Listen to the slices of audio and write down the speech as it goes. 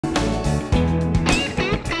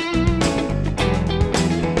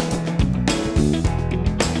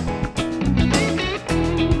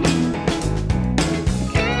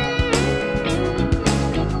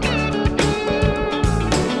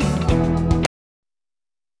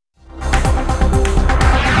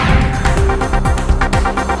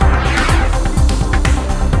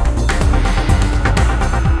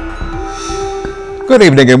Good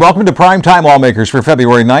evening and welcome to Primetime Lawmakers for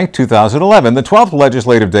February 9, 2011, the 12th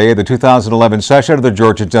legislative day of the 2011 session of the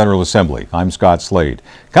Georgia General Assembly. I'm Scott Slade.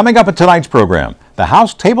 Coming up in tonight's program, the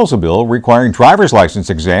House tables a bill requiring driver's license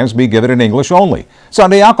exams be given in English only.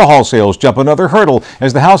 Sunday alcohol sales jump another hurdle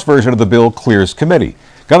as the House version of the bill clears committee.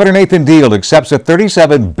 Governor Nathan Deal accepts a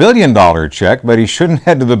 $37 billion check, but he shouldn't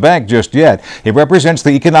head to the bank just yet. It represents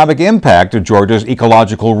the economic impact of Georgia's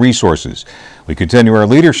ecological resources. We continue our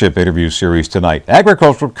leadership interview series tonight.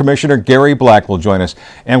 Agricultural Commissioner Gary Black will join us,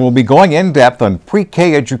 and we'll be going in depth on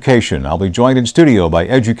pre-K education. I'll be joined in studio by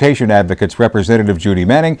education advocates Representative Judy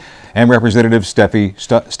Manning and Representative Stephanie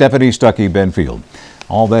Stuckey Benfield.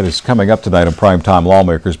 All that is coming up tonight on Primetime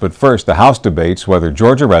Lawmakers, but first, the House debates whether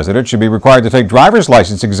Georgia residents should be required to take driver's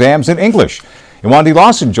license exams in English. Imwandi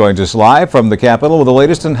Lawson joins us live from the Capitol with the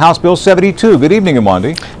latest in House Bill 72. Good evening,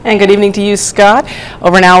 Imwandi. And good evening to you, Scott.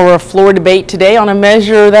 Over an hour of floor debate today on a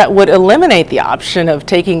measure that would eliminate the option of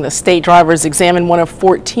taking the state driver's exam in one of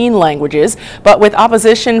 14 languages. But with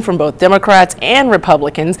opposition from both Democrats and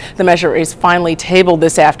Republicans, the measure is finally tabled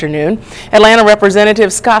this afternoon. Atlanta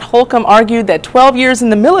Representative Scott Holcomb argued that 12 years in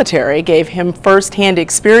the military gave him first-hand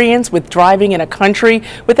experience with driving in a country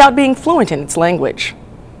without being fluent in its language.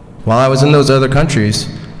 While I was in those other countries,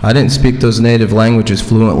 I didn't speak those native languages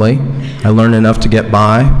fluently. I learned enough to get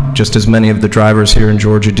by, just as many of the drivers here in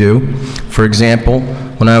Georgia do. For example,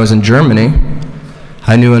 when I was in Germany,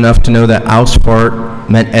 I knew enough to know that Ausfahrt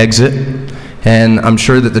meant exit, and I'm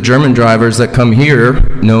sure that the German drivers that come here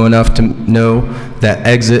know enough to know that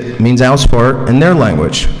exit means Ausfahrt in their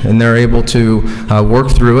language, and they're able to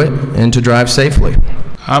work through it and to drive safely.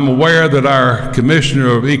 I'm aware that our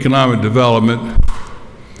Commissioner of Economic Development,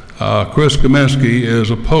 Chris Kaminsky,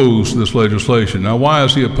 is opposed to this legislation. Now, why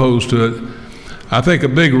is he opposed to it? I think a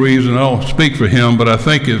big reason, I don't speak for him, but I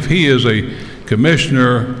think if he is a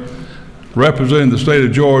commissioner representing the state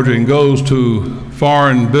of Georgia and goes to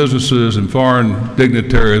foreign businesses and foreign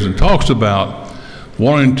dignitaries and talks about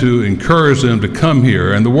wanting to encourage them to come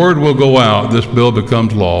here, and the word will go out, this bill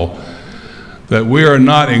becomes law, that we are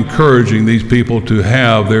not encouraging these people to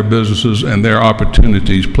have their businesses and their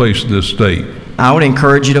opportunities placed in this state. I would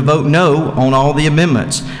encourage you to vote no on all the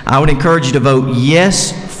amendments. I would encourage you to vote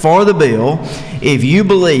yes for the bill if you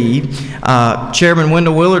believe Chairman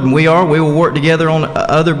Wendell Willard and we will work together on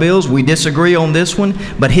other bills. We disagree on this one,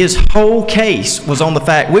 but his whole case was on the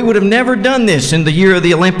fact we would have never done this in the year of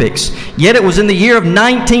the Olympics. Yet it was in the year of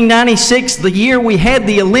 1996, the year we had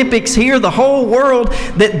the Olympics here, the whole world,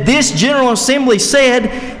 that this General Assembly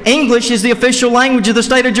said English is the official language of the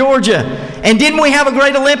state of Georgia. And didn't we have a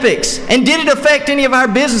great Olympics? And did it affect any of our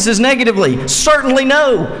businesses negatively? Certainly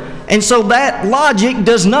no. And so that logic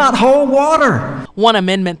does not hold water. One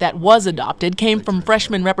amendment that was adopted came from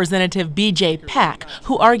freshman Representative B.J. Pack,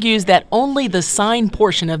 who argues that only the signed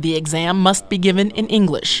portion of the exam must be given in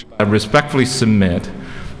English. I respectfully submit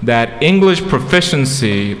that English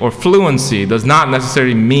proficiency or fluency does not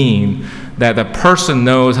necessarily mean that the person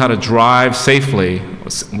knows how to drive safely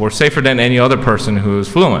or safer than any other person who is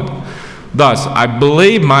fluent. Thus, I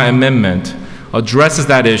believe my amendment addresses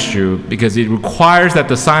that issue because it requires that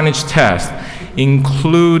the signage test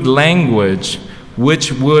include language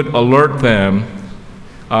which would alert them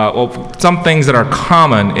of some things that are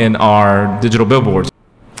common in our digital billboards.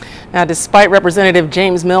 Now, despite Representative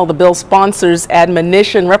James Mill, the bill sponsor's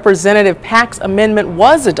admonition, Representative Pack's amendment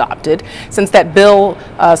was adopted. Since that bill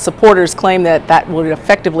supporters claim that would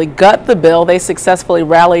effectively gut the bill, they successfully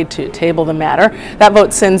rallied to table the matter. That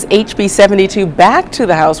vote sends HB 72 back to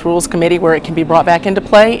the House Rules Committee, where it can be brought back into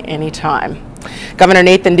play anytime. Governor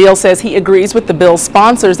Nathan Deal says he agrees with the bill's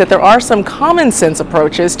sponsors that there are some common sense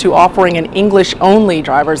approaches to offering an English-only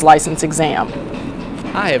driver's license exam.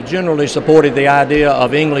 I have generally supported the idea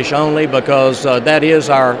of English only because that is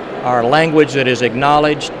our language that is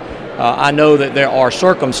acknowledged. I know that there are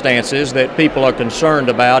circumstances that people are concerned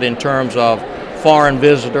about in terms of foreign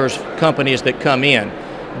visitors, companies that come in.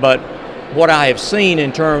 But what I have seen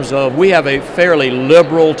in terms of, we have a fairly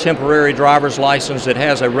liberal temporary driver's license that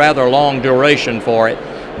has a rather long duration for it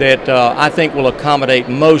that I think will accommodate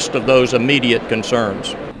most of those immediate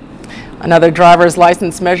concerns. Another driver's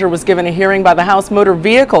license measure was given a hearing by the House Motor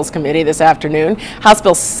Vehicles Committee this afternoon. House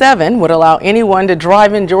Bill 7 would allow anyone to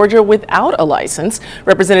drive in Georgia without a license.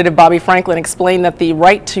 Representative Bobby Franklin explained that the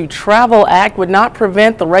Right to Travel Act would not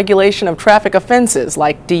prevent the regulation of traffic offenses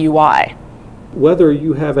like DUI. Whether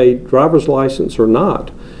you have a driver's license or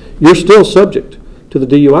not, you're still subject to the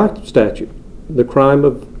DUI statute, the crime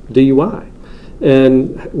of DUI.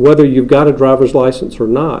 And whether you've got a driver's license or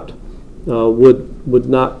not would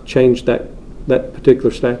not change that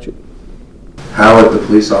particular statute. How have the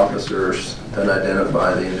police officers Then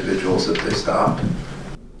identify the individuals that they stopped?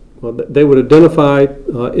 Well, they would identify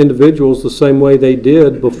individuals the same way they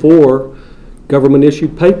did before government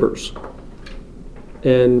issued papers.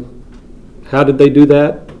 And how did they do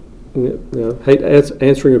that? Hate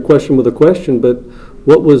answering a question with a question, but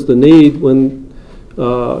what was the need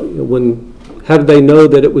how did they know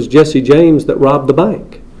that it was Jesse James that robbed the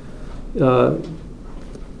bank?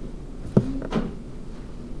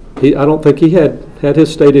 I don't think he had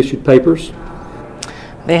his state issued papers.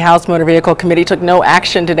 The House Motor Vehicle Committee took no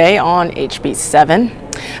action today on HB 7.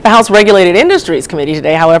 The House Regulated Industries Committee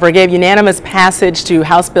today, however, gave unanimous passage to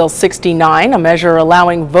House Bill 69, a measure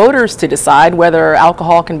allowing voters to decide whether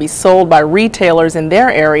alcohol can be sold by retailers in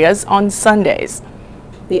their areas on Sundays.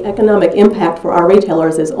 The economic impact for our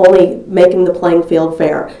retailers is only making the playing field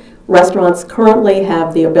fair. Restaurants currently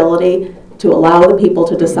have the ability to allow the people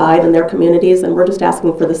to decide in their communities, and we're just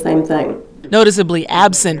asking for the same thing. Noticeably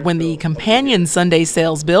absent when the companion Sunday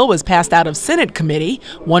sales bill was passed out of Senate committee,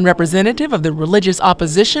 one representative of the religious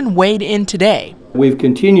opposition weighed in today. We've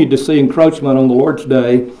continued to see encroachment on the Lord's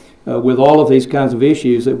Day with all of these kinds of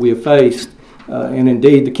issues that we have faced. And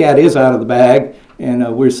indeed, the cat is out of the bag,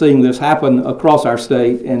 and we're seeing this happen across our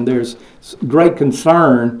state, and there's great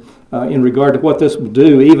concern in regard to what this will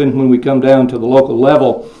do, even when we come down to the local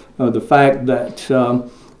level. The fact that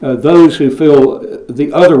those who feel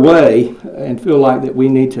the other way and feel like that we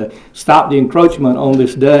need to stop the encroachment on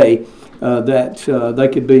this day, that they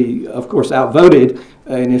could be, of course, outvoted.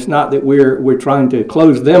 And it's not that we're trying to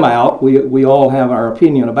close them out. We all have our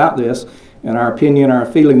opinion about this, and our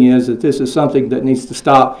feeling is that this is something that needs to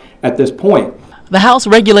stop at this point. The House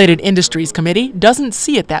Regulated Industries Committee doesn't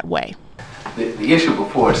see it that way. The issue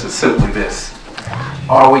before us is simply this.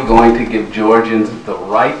 Are we going to give Georgians the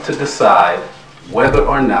right to decide whether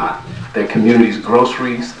or not their community's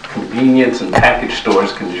groceries, convenience, and package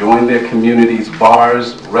stores can join their community's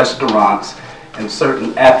bars, restaurants, and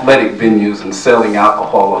certain athletic venues in selling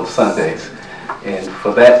alcohol on Sundays? And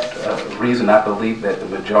for that reason, I believe that the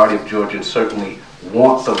majority of Georgians certainly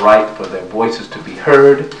want the right for their voices to be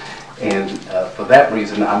heard. And for that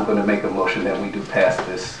reason, I'm going to make a motion that we do pass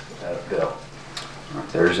this bill.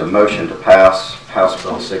 There's a motion to pass House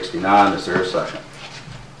Bill 69. Is there a second?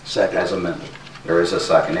 Second. As amended. There is a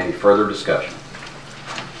second. Any further discussion?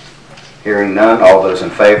 Hearing none, all those in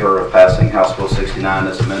favor of passing House Bill 69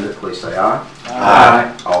 as amended, please say aye.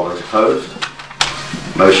 Aye. All those opposed?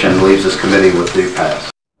 Motion leaves this committee with due pass.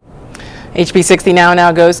 HB 60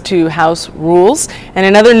 now goes to House Rules. And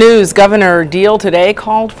in other news, Governor Deal today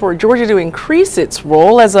called for Georgia to increase its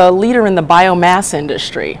role as a leader in the biomass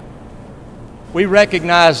industry. We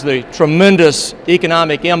recognize the tremendous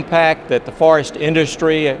economic impact that the forest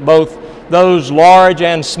industry, both those large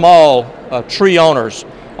and small tree owners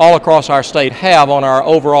all across our state, have on our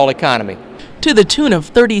overall economy. To the tune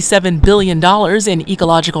of $37 billion in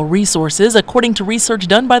ecological resources, according to research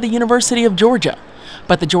done by the University of Georgia.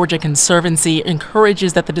 But the Georgia Conservancy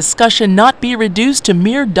encourages that the discussion not be reduced to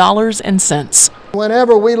mere dollars and cents.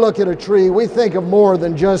 Whenever we look at a tree, we think of more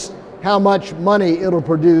than just how much money it'll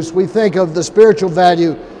produce. We think of the spiritual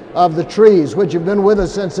value of the trees, which have been with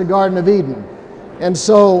us since the Garden of Eden. And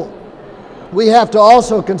so we have to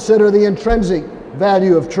also consider the intrinsic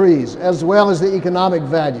value of trees as well as the economic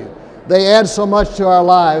value. They add so much to our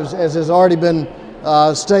lives, as has already been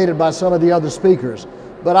stated by some of the other speakers.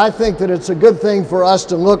 But I think that it's a good thing for us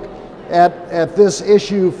to look at this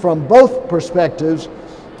issue from both perspectives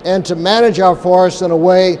and to manage our forests in a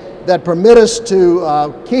way that permit us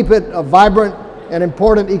to keep it a vibrant and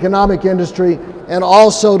important economic industry, and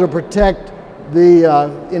also to protect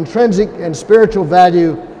the intrinsic and spiritual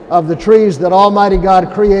value of the trees that Almighty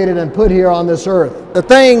God created and put here on this earth. The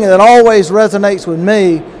thing that always resonates with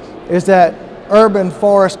me is that urban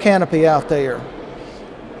forest canopy out there.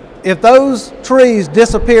 If those trees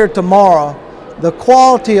disappeared tomorrow, the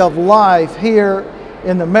quality of life here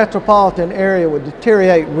in the metropolitan area would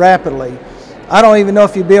deteriorate rapidly. I don't even know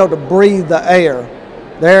if you'd be able to breathe the air.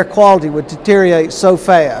 The air quality would deteriorate so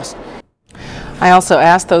fast. I also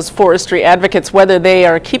asked those forestry advocates whether they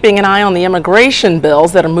are keeping an eye on the immigration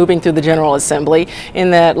bills that are moving through the General Assembly, in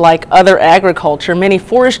that, like other agriculture, many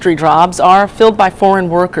forestry jobs are filled by foreign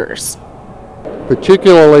workers.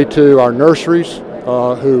 Particularly to our nurseries,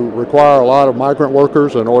 who require a lot of migrant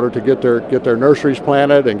workers in order to get their nurseries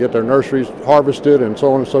planted and get their nurseries harvested and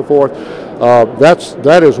so on and so forth.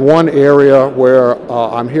 That is one area where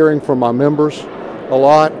I'm hearing from my members a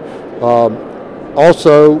lot.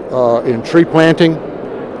 Also in tree planting,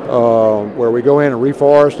 where we go in and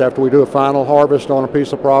reforest after we do a final harvest on a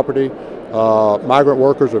piece of property. Migrant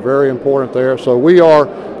workers are very important there. So we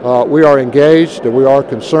are engaged and we are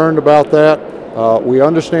concerned about that. We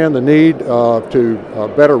understand the need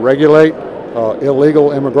to better regulate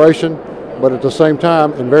illegal immigration, but at the same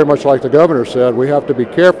time, and very much like the governor said, we have to be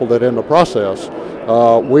careful that in the process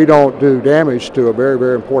we don't do damage to a very,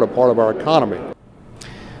 very important part of our economy.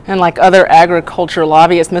 And like other agriculture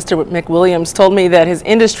lobbyists, Mr. McWilliams told me that his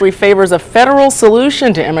industry favors a federal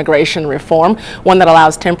solution to immigration reform, one that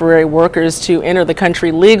allows temporary workers to enter the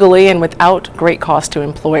country legally and without great cost to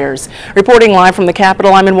employers. Reporting live from the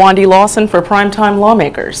Capitol, I'm Judy Lawson for Primetime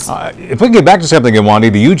Lawmakers. If we can get back to something, Judy,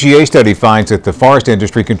 the UGA study finds that the forest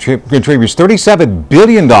industry contributes $37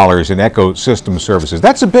 billion in ecosystem services.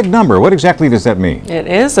 That's a big number. What exactly does that mean? It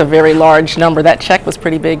is a very large number. That check was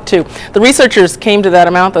pretty big, too. The researchers came to that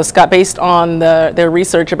amount, though, Scott, based on their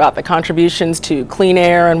research about the contributions to clean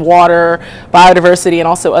air and water, biodiversity, and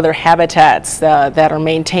also other habitats that are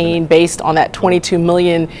maintained based on that 22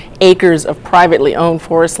 million acres of privately owned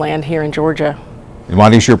forest land here in Georgia.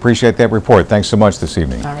 Judy, sure appreciate that report. Thanks so much this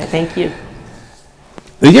evening. All right, thank you.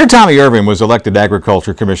 The year Tommy Irvin was elected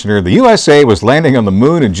Agriculture Commissioner, the USA was landing on the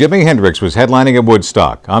moon and Jimi Hendrix was headlining at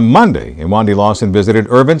Woodstock. On Monday, Judy Lawson visited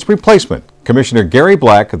Irvin's replacement, Commissioner Gary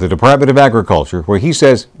Black at the Department of Agriculture, where he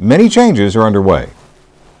says many changes are underway.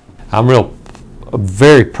 I'm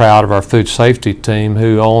very proud of our food safety team,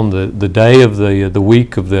 who on the day of the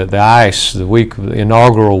week of the ICE, the week of the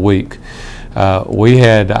inaugural week, we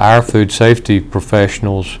had our food safety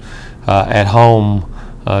professionals at home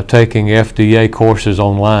taking FDA courses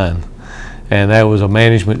online, and that was a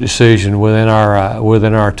management decision within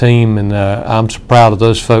our team. And I'm so proud of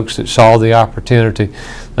those folks that saw the opportunity.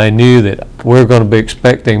 They knew that we're going to be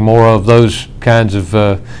expecting more of those kinds of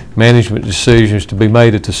management decisions to be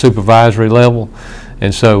made at the supervisory level,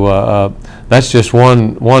 and so that's just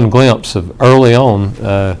one glimpse of early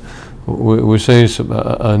on. We're seeing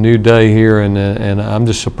a new day here, and I'm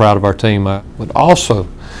just so proud of our team. But also,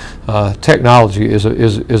 technology is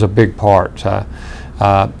a big part.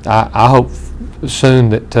 I hope soon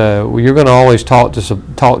that you're going to always talk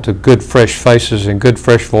to good fresh faces and good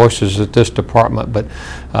fresh voices at this department, but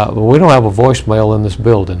we don't have a voicemail in this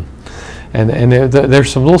building, and there's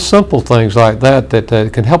some little simple things like that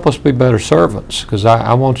can help us be better servants. Because I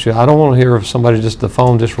don't want to hear of somebody the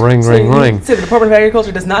phone just ring. So the Department of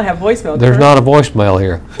Agriculture does not have voicemail. There's not a voicemail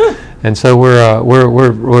here. And so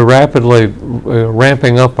we're rapidly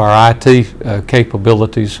ramping up our IT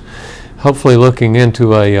capabilities, hopefully looking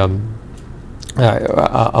into a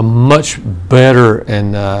much better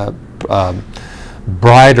and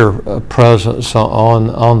brighter presence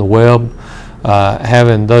on the web,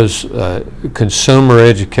 having those consumer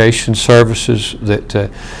education services that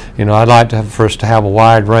I'd like for us to have a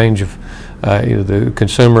wide range of the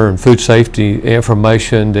consumer and food safety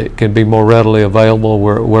information that can be more readily available.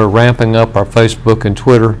 We're ramping up our Facebook and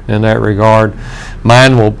Twitter in that regard.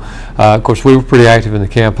 Mine will, of course, we were pretty active in the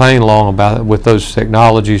campaign with those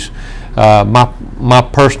technologies. My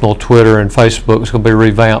personal Twitter and Facebook is going to be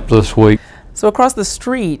revamped this week. So across the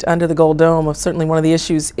street under the Gold Dome, certainly one of the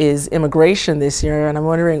issues is immigration this year, and I'm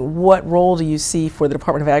wondering, what role do you see for the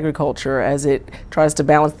Department of Agriculture as it tries to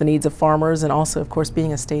balance the needs of farmers and also, of course,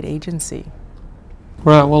 being a state agency?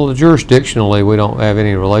 Right. Well, jurisdictionally, we don't have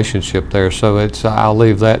any relationship there, so I'll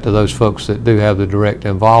leave that to those folks that do have the direct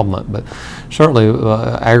involvement. But certainly,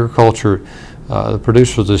 agriculture, the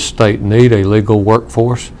producers of this state need a legal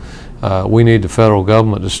workforce. We need the federal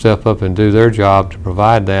government to step up and do their job to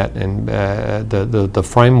provide that, and the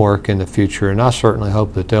framework in the future. And I certainly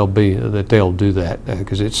hope that they'll do that,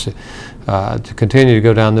 because it's to continue to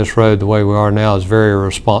go down this road the way we are now is very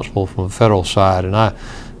irresponsible from the federal side. And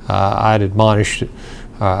I'd admonish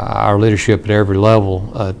our leadership at every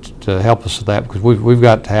level to help us with that, because we've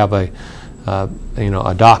got to have a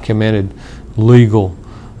documented legal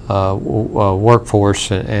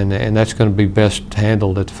workforce, and that's going to be best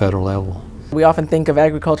handled at the federal level. We often think of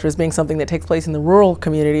agriculture as being something that takes place in the rural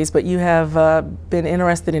communities, but you have been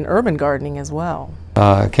interested in urban gardening as well.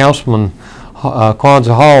 Councilman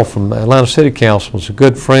Kwanzaa Hall from Atlanta City Council is a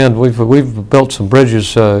good friend. We've built some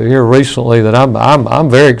bridges here recently that I'm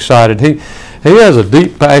very excited. He has a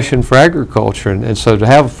deep passion for agriculture, and so to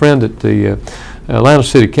have a friend at the Atlanta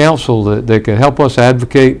City Council that can help us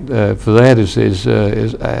advocate for that is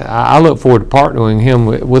I look forward to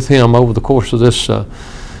partnering with him over the course of this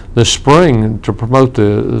spring to promote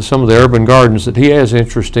some of the urban gardens that he has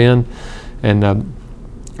interest in, and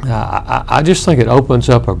I just think it opens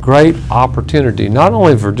up a great opportunity, not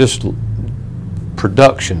only for just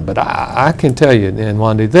production, but I can tell you, and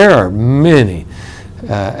Judy, there are many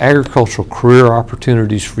agricultural career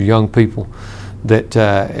opportunities for young people that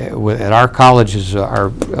at our colleges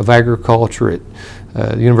of agriculture at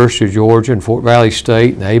the University of Georgia and Fort Valley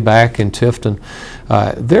State and ABAC and Tifton,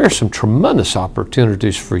 there are some tremendous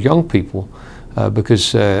opportunities for young people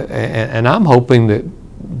because, and I'm hoping that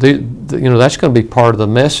that's going to be part of the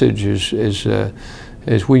message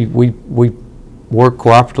as we work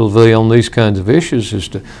cooperatively on these kinds of issues, is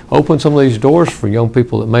to open some of these doors for young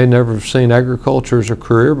people that may never have seen agriculture as a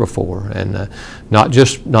career before, and not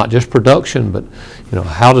just production, but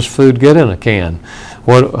how does food get in a can?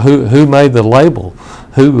 Who made the label?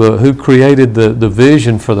 Who created the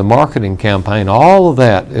vision for the marketing campaign? All of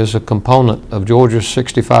that is a component of Georgia's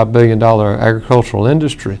 $65 billion agricultural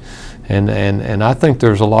industry, and I think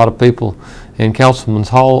there's a lot of people in Councilman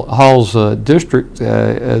Hall's district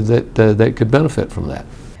that could benefit from that.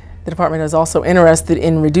 The department is also interested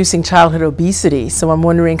in reducing childhood obesity, so I'm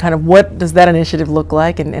wondering kind of what does that initiative look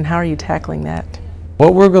like, and how are you tackling that?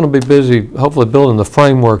 What we're going to be busy hopefully building the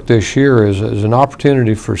framework this year is an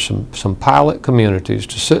opportunity for some pilot communities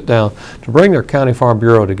to sit down, to bring their county farm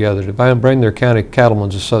bureau together, to bring their county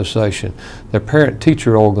cattlemen's association, their parent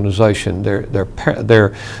teacher organization,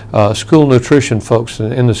 their school nutrition folks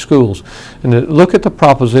in the schools, and to look at the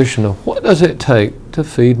proposition of what does it take to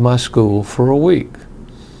feed my school for a week?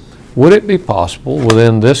 Would it be possible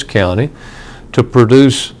within this county to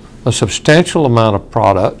produce a substantial amount of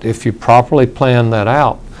product, if you properly plan that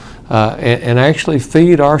out, and actually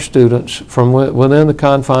feed our students from within the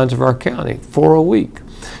confines of our county for a week?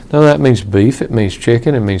 Now that means beef, it means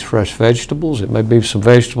chicken, it means fresh vegetables, it may be some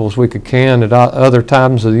vegetables we could can at other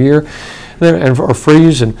times of the year, or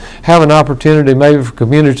freeze, and have an opportunity maybe for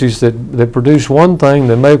communities that produce one thing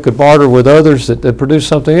that maybe could barter with others that produce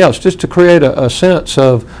something else, just to create a sense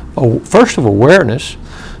of, first of awareness,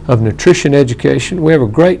 of nutrition education. We have a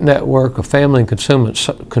great network of family and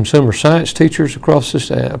consumer science teachers across this,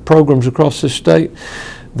 programs across this state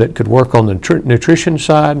that could work on the nutrition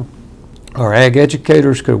side. Our ag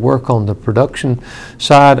educators could work on the production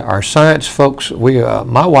side. Our science folks,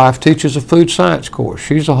 my wife teaches a food science course.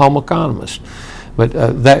 She's a home economist. But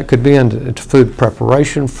that could be into food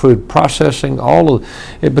preparation, food processing,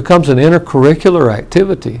 it becomes an intercurricular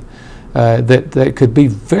activity that could be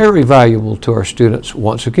very valuable to our students.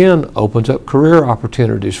 Once again, opens up career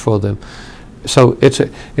opportunities for them. So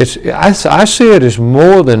I see it as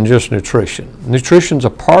more than just nutrition. Nutrition's a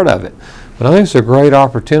part of it, but I think it's a great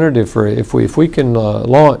opportunity for if we can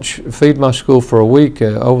launch Feed My School for a week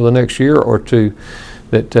over the next year or two,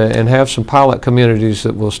 and have some pilot communities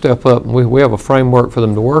that will step up, and we have a framework for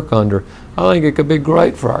them to work under. I think it could be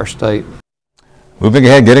great for our state. Moving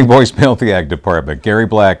ahead, getting voicemail at the Ag Department. Gary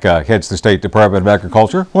Black heads the State Department of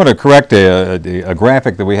Agriculture. I want to correct a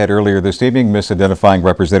graphic that we had earlier this evening, misidentifying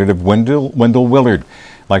Representative Wendell Willard.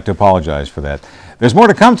 I'd like to apologize for that. There's more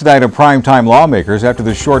to come tonight on Primetime Lawmakers. After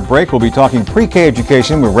this short break, we'll be talking pre-K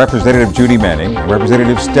education with Representative Judy Manning and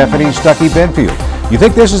Representative Stuckey Benfield. You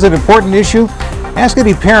think this is an important issue? Ask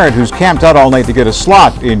any parent who's camped out all night to get a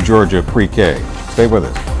slot in Georgia pre-K. Stay with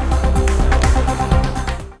us.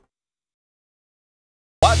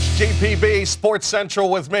 GPB Sports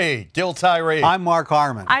Central with me, Gil Tyree. I'm Mark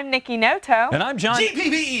Harmon. I'm Nikki Noto. And I'm John.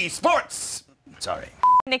 GPB Sports. Sorry.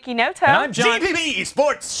 Nikki Noto. And I'm John. GPB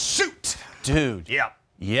Sports Shoot. Dude.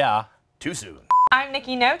 Yeah. Too soon. I'm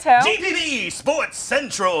Nikki Noto. GPB Sports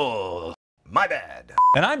Central. My bad.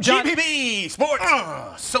 And I'm John. GPB Sports.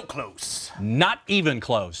 So close. Not even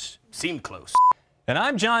close. Seemed close. And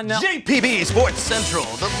I'm John. GPB Sports Central,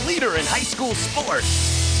 the leader in high school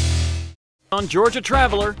sports. On Georgia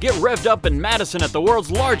Traveler, get revved up in Madison at the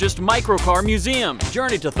world's largest microcar museum.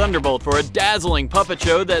 Journey to Thunderbolt for a dazzling puppet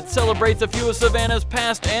show that celebrates a few of Savannah's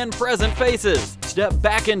past and present faces. Step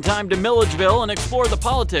back in time to Milledgeville and explore the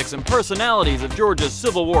politics and personalities of Georgia's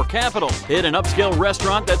Civil War capital. Hit an upscale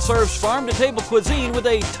restaurant that serves farm-to-table cuisine with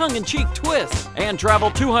a tongue-in-cheek twist. And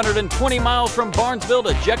travel 220 miles from Barnesville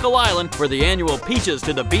to Jekyll Island for the annual Peaches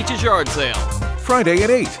to the Beaches yard sale. Friday at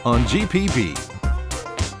 8 on GPB.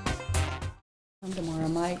 Tomorrow,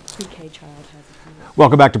 my pre-K child has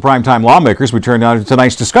Welcome back to Primetime Lawmakers. We turn now to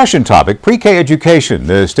tonight's discussion topic, pre-K education.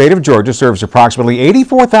 The state of Georgia serves approximately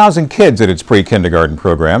 84,000 kids at its pre-kindergarten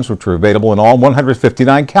programs, which are available in all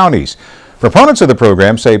 159 counties. Proponents of the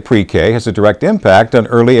program say pre-K has a direct impact on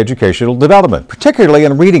early educational development, particularly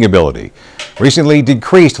in reading ability. Recently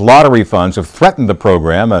decreased lottery funds have threatened the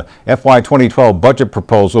program. A FY 2012 budget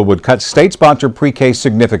proposal would cut state-sponsored pre-K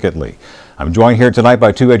significantly. I'm joined here tonight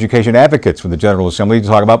by two education advocates from the General Assembly to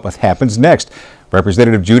talk about what happens next.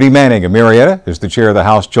 Representative Judy Manning of Marietta is the chair of the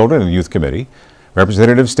House Children and Youth Committee.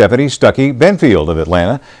 Representative Stephanie Stuckey Benfield of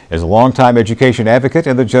Atlanta is a longtime education advocate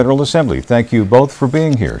in the General Assembly. Thank you both for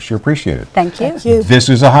being here. Sure appreciate it. Thank you. This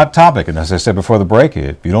is a hot topic, and as I said before the break,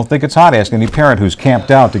 if you don't think it's hot, ask any parent who's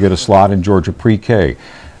camped out to get a slot in Georgia pre-K.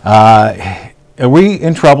 Are we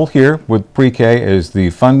in trouble here with pre-K? Is the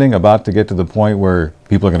funding about to get to the point where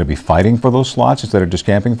people are going to be fighting for those slots instead of just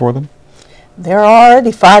camping for them? They're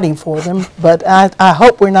already fighting for them, but I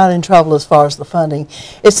hope we're not in trouble as far as the funding.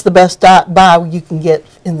 It's the best buy you can get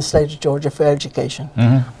in the state of Georgia for education.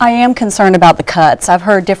 I am concerned about the cuts. I've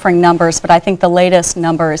heard differing numbers, but I think the latest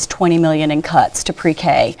number is 20 million in cuts to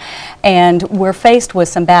pre-K. And we're faced with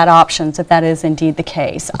some bad options if that is indeed the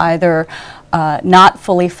case. Either not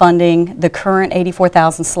fully funding the current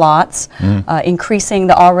 84,000 slots, increasing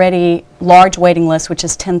the already large waiting list, which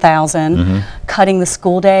is 10,000, cutting the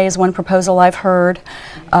school day is one proposal I've heard.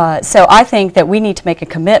 So I think that we need to make a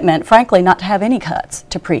commitment, frankly, not to have any cuts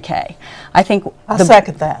to pre-K. I think I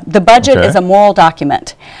second that. The budget is a moral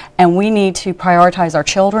document, and we need to prioritize our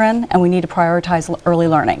children, and we need to prioritize early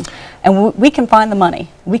learning. And we can find the money.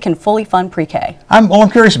 We can fully fund pre-K. I'm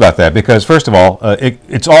curious about that because, first of all,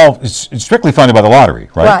 it's strictly funded by the lottery,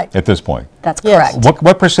 right? Right. At this point. That's correct.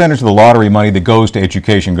 What percentage of the lottery money that goes to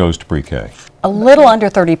education goes to pre-K? A little under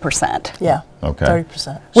 30%. Yeah. Okay.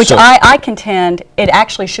 30%. Which I contend it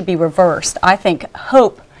actually should be reversed. I think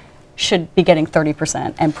Hope should be getting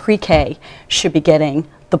 30% and pre-K should be getting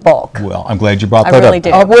the bulk. Well, I'm glad you brought that up. I really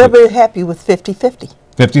do. We'll be happy with 50-50.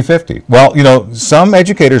 50-50. Well, you know, some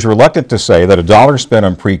educators are reluctant to say that $1 spent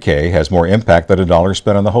on pre-K has more impact than $1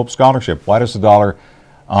 spent on the Hope Scholarship. Why does $1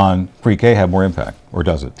 on pre-K have more impact, or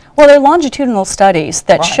does it? Well, there are longitudinal studies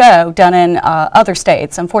that show, done in other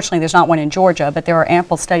states, unfortunately there's not one in Georgia, but there are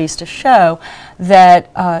ample studies to show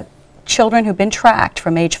that children who've been tracked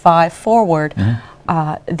from age 5 forward,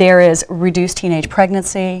 there is reduced teenage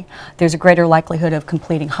pregnancy, there's a greater likelihood of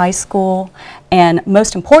completing high school, and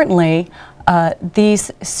most importantly, these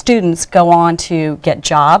students go on to get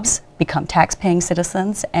jobs, become tax-paying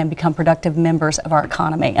citizens, and become productive members of our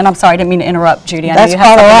economy. And I'm sorry, I didn't mean to interrupt, Judy. I know That's you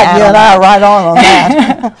have quite all right. You and I are right on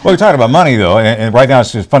that. Well, we're talking about money, though, and right now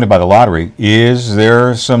it's just funded by the lottery. Is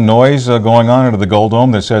there some noise going on under the Gold Dome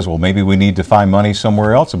that says, well, maybe we need to find money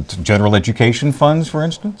somewhere else, some general education funds, for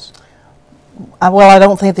instance? Well, I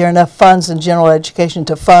don't think there are enough funds in general education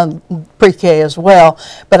to fund pre-K as well,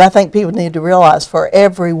 but I think people need to realize for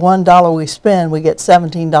every $1 we spend, we get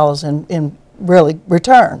 $17 in really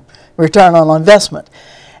return on investment.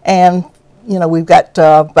 And, you know, we've got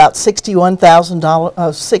about 61,000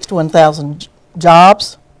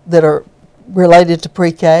 jobs that are related to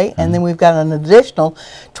pre-K, and then we've got an additional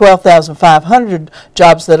 12,500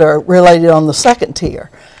 jobs that are related on the second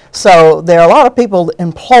tier. So there are a lot of people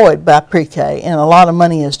employed by pre-K, and a lot of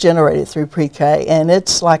money is generated through pre-K, and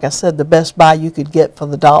it's, like I said, the best buy you could get for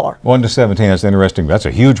the $1. 1 to 17, that's interesting. That's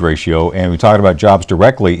a huge ratio, and we talked about jobs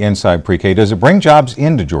directly inside pre-K. Does it bring jobs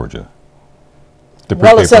into Georgia?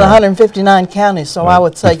 Well, it's in 159 counties, so I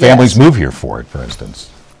would say yes. Families move here for it, for instance.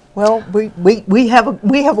 Well, we have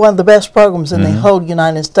one of the best programs in the whole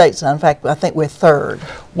United States. In fact, I think we're third.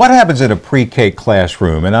 What happens in a pre-K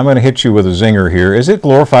classroom? And I'm going to hit you with a zinger here. Is it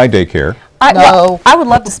glorified daycare? No. I would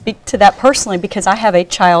love to speak to that personally because I have a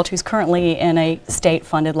child who's currently in a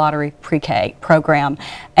state-funded lottery pre-K program,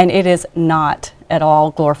 and it is not at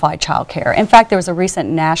all glorified child care. In fact, there was a recent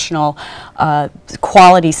national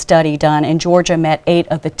quality study done, and Georgia met 8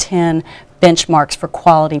 of the 10 benchmarks for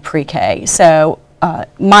quality pre-K. So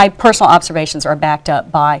my personal observations are backed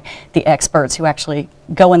up by the experts who actually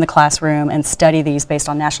go in the classroom and study these based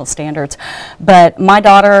on national standards. But my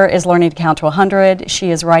daughter is learning to count to 100.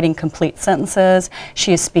 She is writing complete sentences.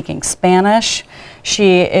 She is speaking Spanish.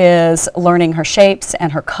 She is learning her shapes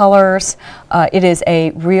and her colors. It is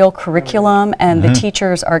a real curriculum, and the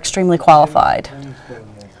teachers are extremely qualified.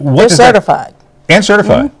 They're certified. And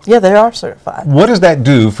certified? Yeah, they are certified. What does that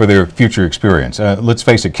do for their future experience? Let's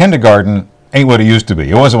face it, kindergarten ain't what it used to be.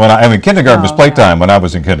 It wasn't when I mean, kindergarten was playtime when I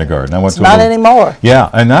was in kindergarten. I went to not anymore. Yeah,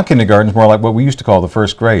 and now kindergarten is more like what we used to call the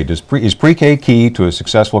first grade. Is pre-K key to a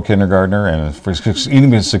successful kindergartner and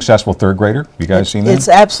even a successful third grader? You guys seen that? It's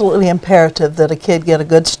absolutely imperative that a kid get a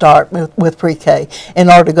good start with pre-K in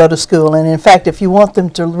order to go to school. And in fact, if you want them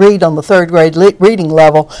to read on the third grade reading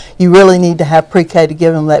level, you really need to have pre-K to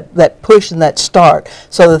give them that push and that start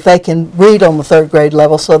so that they can read on the third grade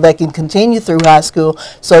level, so they can continue through high school,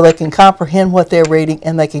 so they can comprehend what they're reading,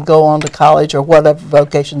 and they can go on to college or whatever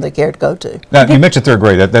vocation they care to go to. Now, you mentioned third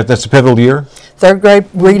grade. That's a pivotal year? third grade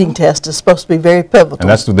reading test is supposed to be very pivotal. And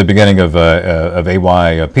that's the beginning of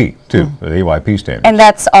AYP, too, the AYP standards. And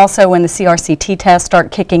that's also when the CRCT tests start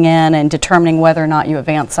kicking in and determining whether or not you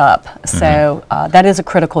advance up. So that is a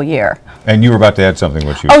critical year. And you were about to add something,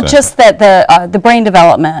 what you were saying. Just that the brain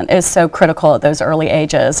development is so critical at those early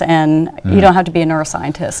ages, and you don't have to be a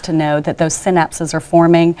neuroscientist to know that those synapses are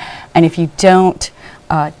forming, and if you don't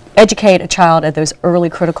educate a child at those early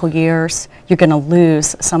critical years, you're going to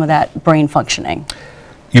lose some of that brain functioning.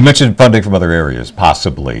 You mentioned funding from other areas,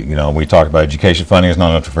 possibly. You know, we talked about education funding is not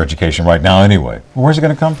enough for education right now anyway. Well, where's it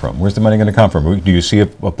going to come from? Where's the money going to come from? Do you see a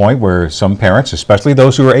point where some parents, especially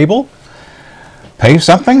those who are able, pay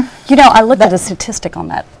something? You know, I looked at a statistic on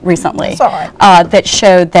that recently. That's all right. That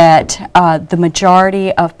showed that the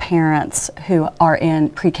majority of parents who are in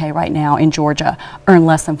pre-K right now in Georgia earn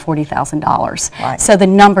less than $40,000. Right. So the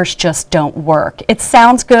numbers just don't work. It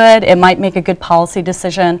sounds good, it might make a good policy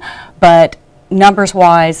decision, but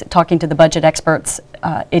numbers-wise, talking to the budget experts,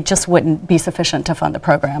 it just wouldn't be sufficient to fund the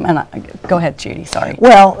program. And go ahead, Judy, sorry.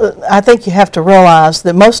 Well, I think you have to realize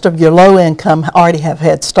that most of your low income already have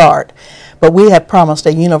Head Start, but we have promised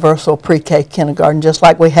a universal pre-K kindergarten, just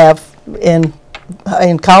like we have in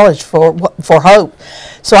college for Hope.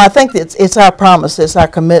 So I think it's our promise, it's our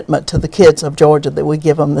commitment to the kids of Georgia that we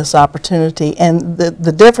give them this opportunity. And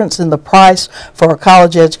the difference in the price for a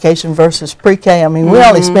college education versus pre-K, I mean, we're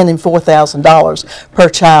only spending $4,000 per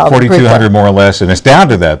child. $4,200 more or less, and it's down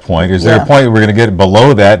to that point. Is there a point where we're going to get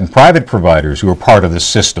below that, and private providers who are part of the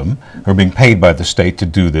system, who are being paid by the state to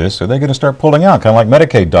do this, are they going to start pulling out, kind of like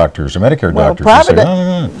Medicaid doctors or Medicare doctors?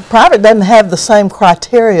 Private doesn't have the same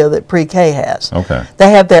criteria that pre-K has. Okay.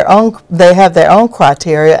 They have their own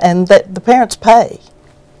criteria, and the parents pay.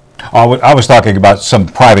 I was talking about some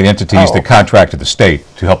private entities that contract to the state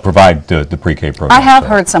to help provide the pre-K program. I have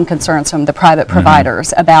heard some concerns from the private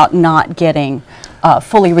providers about not getting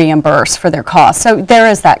fully reimbursed for their costs. So there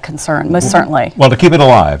is that concern, most certainly. Well, to keep it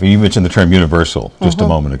alive, you mentioned the term universal just a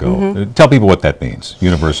moment ago. Tell people what that means,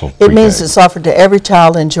 universal pre-K. It means it's offered to every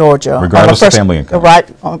child in Georgia. Regardless of family income. Right,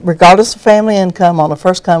 regardless of family income on a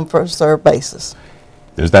first-come, first-served basis.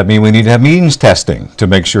 Does that mean we need to have means testing to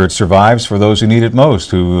make sure it survives for those who need it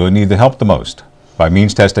most, who need the help the most? By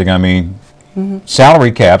means testing, I mean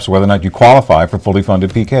salary caps, whether or not you qualify for fully funded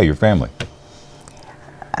PK, your family.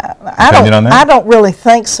 I don't really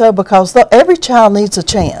think so, because every child needs a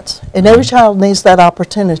chance, and every child needs that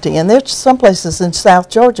opportunity. And there's some places in South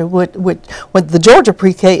Georgia where the Georgia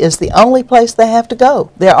pre-K is the only place they have to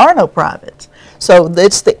go. There are no privates. So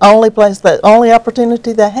it's the only place, the only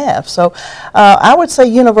opportunity they have. So I would say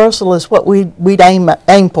universal is what we'd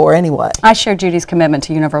aim for anyway. I share Judy's commitment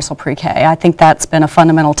to universal pre-K. I think that's been a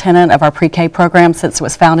fundamental tenet of our pre-K program since it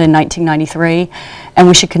was founded in 1993, and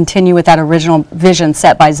we should continue with that original vision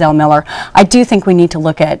set by Zell Miller. I do think we need to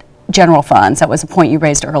look at general funds. That was a point you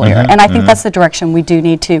raised earlier. And I think that's the direction we do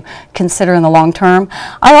need to consider in the long term.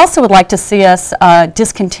 I also would like to see us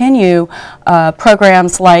discontinue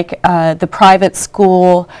programs like the private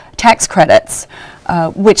school tax credits,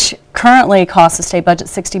 which currently cost the state budget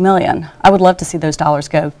 $60 million. I would love to see those dollars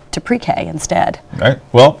go to pre-K instead. All right.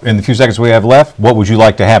 Well, in the few seconds we have left, what would you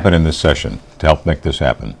like to happen in this session to help make this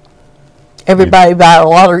happen? Everybody buy a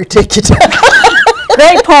lottery ticket.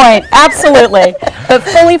 Great point, absolutely. But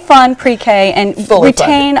fully fund pre-K and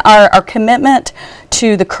retain our commitment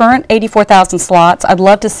to the current 84,000 slots. I'd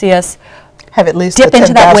love to see us have at least dip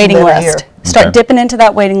into that waiting list. Start dipping into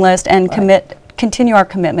that waiting list and continue our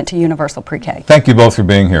commitment to universal pre-K. Thank you both for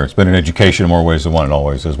being here. It's been an education in more ways than one. It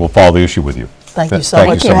always is. We'll follow the issue with you. Thank you so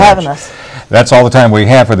much for having us. That's all the time we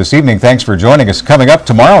have for this evening. Thanks for joining us. Coming up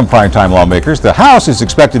tomorrow on Primetime Lawmakers, the House is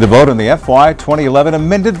expected to vote on the FY 2011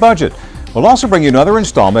 amended budget. We'll also bring you another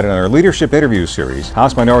installment in our leadership interview series.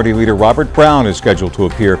 House Minority Leader Robert Brown is scheduled to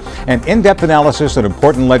appear, and in-depth analysis on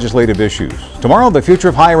important legislative issues. Tomorrow, the future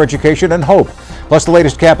of higher education and hope, plus the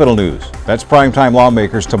latest Capitol news. That's Primetime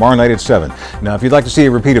Lawmakers tomorrow night at 7. Now, if you'd like to see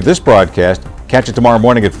a repeat of this broadcast, catch it tomorrow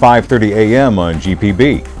morning at 5:30 a.m. on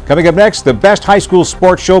GPB. Coming up next, the best high school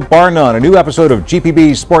sports show bar none. A new episode of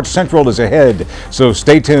GPB Sports Central is ahead, so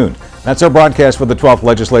stay tuned. That's our broadcast for the 12th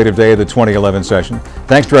legislative day of the 2011 session.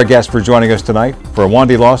 Thanks to our guests for joining us tonight. For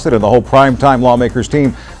Wandy Lawson and the whole Primetime Lawmakers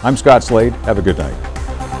team, I'm Scott Slade. Have a good night.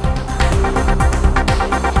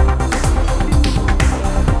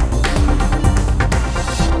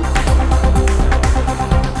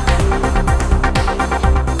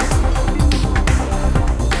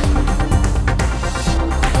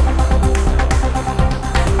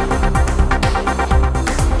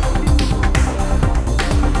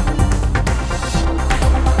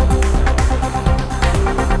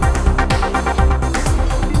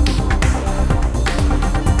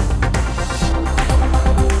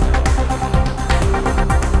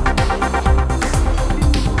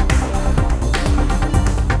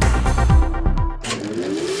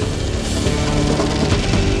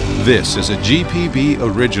 This is a GPB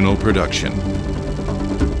original production.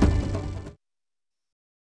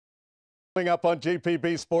 Coming up on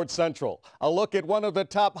GPB Sports Central, a look at one of the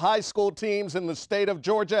top high school teams in the state of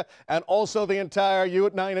Georgia and also the entire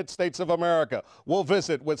United States of America. We'll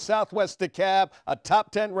visit with Southwest DeKalb, a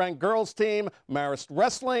top 10 ranked girls team, Marist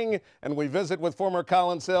Wrestling, and we visit with former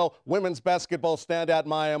Collins Hill women's basketball standout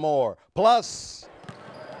Maya Moore. Plus,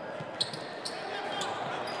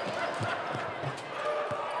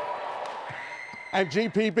 and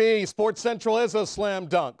GPB Sports Central is a slam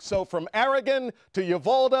dunk. So from Aragon to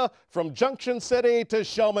Uvalde, from Junction City to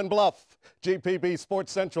Showman Bluff, GPB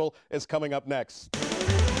Sports Central is coming up next.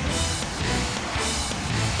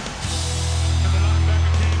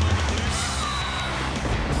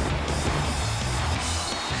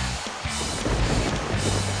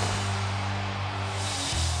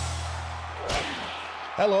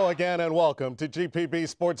 Hello again and welcome to GPB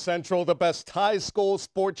Sports Central, the best high school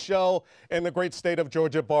sports show in the great state of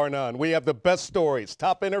Georgia, bar none. We have the best stories,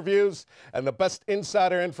 top interviews, and the best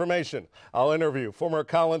insider information. I'll interview former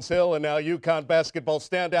Collins Hill and now UConn basketball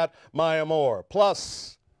standout Maya Moore.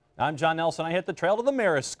 Plus, I'm John Nelson. I hit the trail to the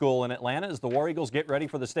Marist School in Atlanta as the War Eagles get ready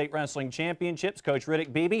for the state wrestling championships. Coach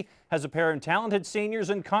Riddick Beebe has a pair of talented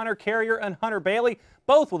seniors in Connor Carrier and Hunter Bailey,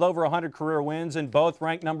 both with over 100 career wins and both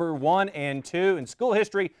ranked number 1 and 2 in school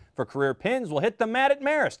history for career pins. We'll hit the mat at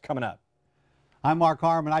Marist coming up. I'm Mark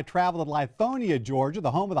Harmon. I traveled to Lithonia, Georgia, the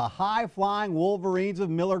home of the high-flying Wolverines of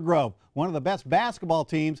Miller Grove, one of the best basketball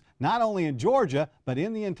teams not only in Georgia, but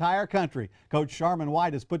in the entire country. Coach Sharman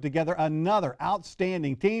White has put together another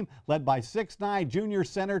outstanding team led by 6'9" junior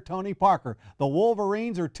center Tony Parker. The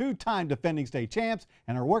Wolverines are two-time defending state champs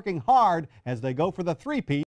and are working hard as they go for the three-peat